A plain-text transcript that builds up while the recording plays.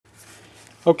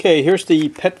Okay, here's the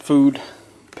pet food.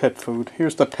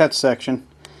 Here's the pet section.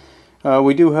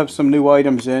 We do have some new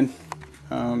items in,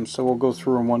 so we'll go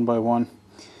through them one by one.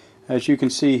 As you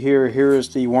can see here is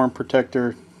the Worm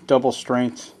Protector double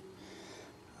strength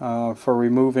for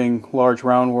removing large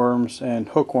roundworms and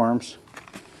hookworms.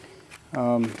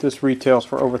 This retails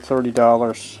for over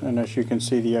 $30, and as you can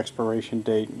see, the expiration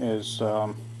date is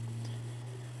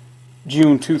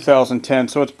June 2010,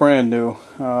 so it's brand new.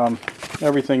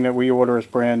 Everything that we order is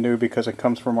brand new because it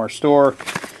comes from our store.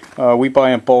 We buy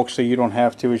in bulk, so you don't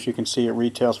have to. As you can see, it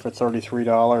retails for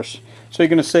 $33, so you're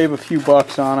going to save a few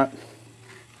bucks on it.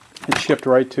 It's shipped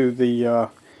right to the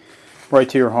right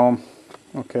to your home.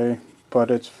 Okay,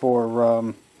 but it's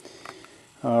for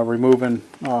removing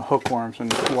hookworms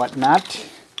and whatnot.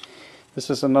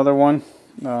 This is another one.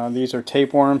 These are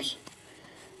tapeworms.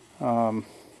 It's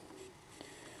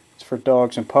for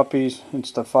dogs and puppies. It's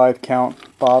the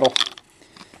 5-count bottle.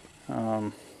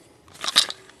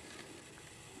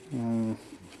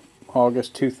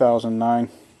 August 2009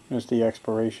 is the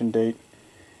expiration date.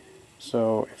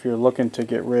 So if you're looking to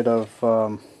get rid of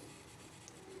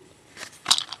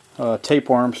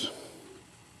tapeworms,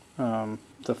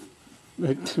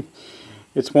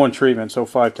 it's one treatment, so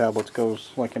 5 tablets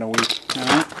goes like in a week. All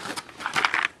right.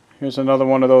 Here's another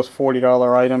one of those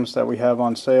 $40 items that we have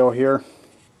on sale here.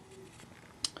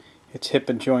 It's hip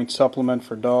and joint supplement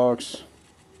for dogs.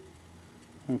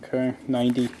 Okay,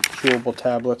 90 chewable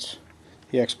tablets.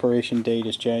 The expiration date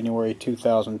is January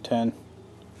 2010.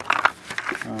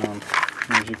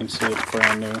 As you can see, it's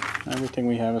brand new. Everything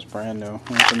we have is brand new.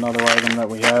 Here's another item that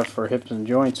we have for hips and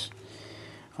joints.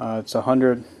 It's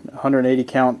 180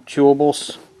 count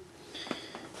chewables.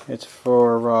 It's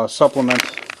for supplement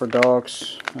for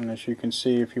dogs. And as you can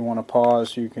see, if you want to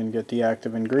pause, you can get the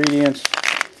active ingredients.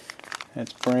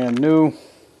 It's brand new.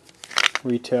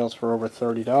 Retails for over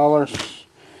 $30.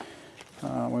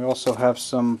 We also have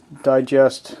some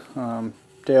Digest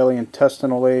Daily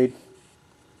Intestinal Aid.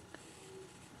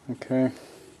 Okay.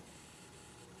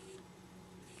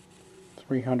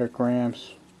 300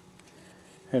 grams.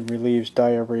 It relieves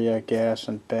diarrhea, gas,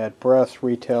 and bad breath.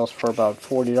 Retails for about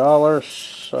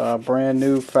 $40. Brand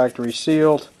new, factory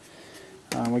sealed.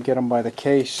 We get them by the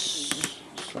case.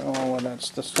 So that's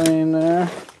the same there.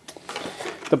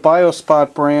 The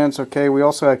BioSpot brands, okay, we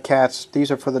also have cats.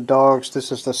 These are for the dogs.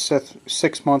 This is the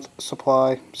 6-month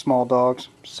supply, small dogs.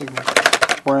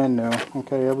 Brand new.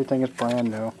 Okay, everything is brand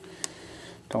new.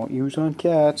 Don't use on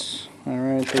cats.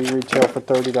 Alright, they retail for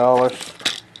 $30.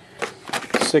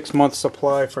 6-month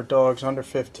supply for dogs under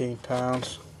 15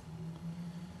 pounds.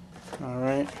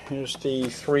 Alright, here's the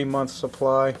 3-month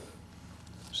supply.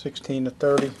 16 to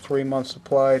 30. 3-month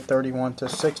supply, 31 to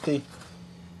 60.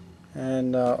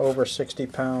 And over 60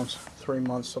 pounds,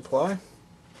 3-month supply.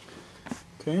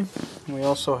 Okay, we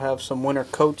also have some winter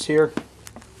coats here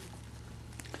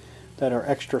that are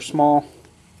extra small.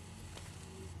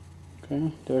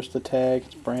 Okay, there's the tag.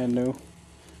 It's brand new.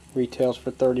 Retails for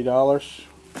 $30.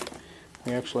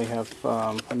 We actually have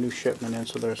a new shipment in,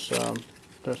 so there's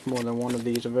more than one of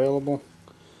these available.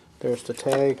 There's the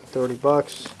tag, 30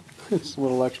 bucks. It's a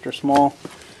little extra small.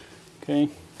 Okay,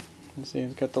 you see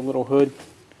it's got the little hood.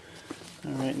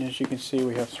 Alright, and as you can see,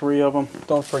 we have 3 of them.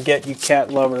 Don't forget, you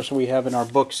cat lovers, we have in our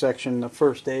book section the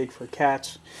first aid for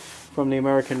cats from the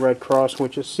American Red Cross,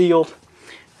 which is sealed,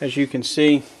 as you can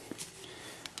see.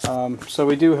 So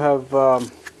we do have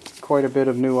quite a bit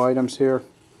of new items here.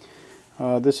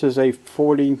 This is a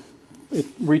 40, it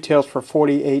retails for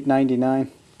 $48.99.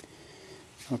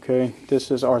 Okay, this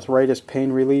is arthritis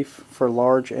pain relief for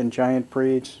large and giant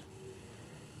breeds.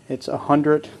 It's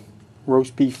 100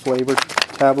 roast beef flavored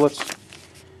tablets.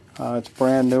 It's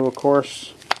brand new, of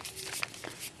course.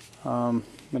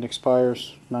 It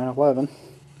expires 9/11.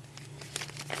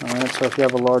 Alright, so if you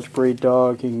have a large breed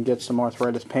dog, you can get some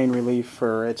arthritis pain relief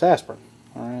for its aspirin.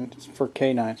 Alright, it's for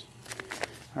canines.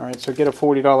 Alright, so get a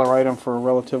 $40 item for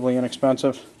relatively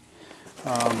inexpensive.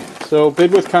 So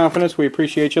bid with confidence. We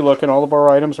appreciate you looking. All of our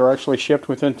items are actually shipped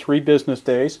within 3 business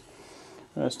days.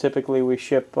 As typically we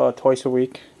ship twice a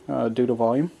week due to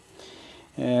volume.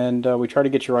 And we try to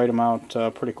get your item out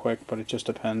pretty quick, but it just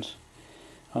depends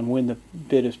on when the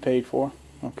bid is paid for.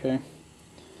 Okay.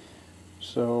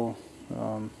 So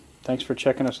thanks for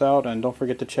checking us out, and don't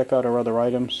forget to check out our other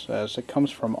items, as it comes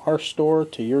from our store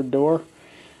to your door,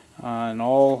 and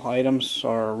all items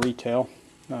are retail,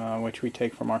 which we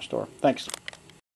take from our store. Thanks.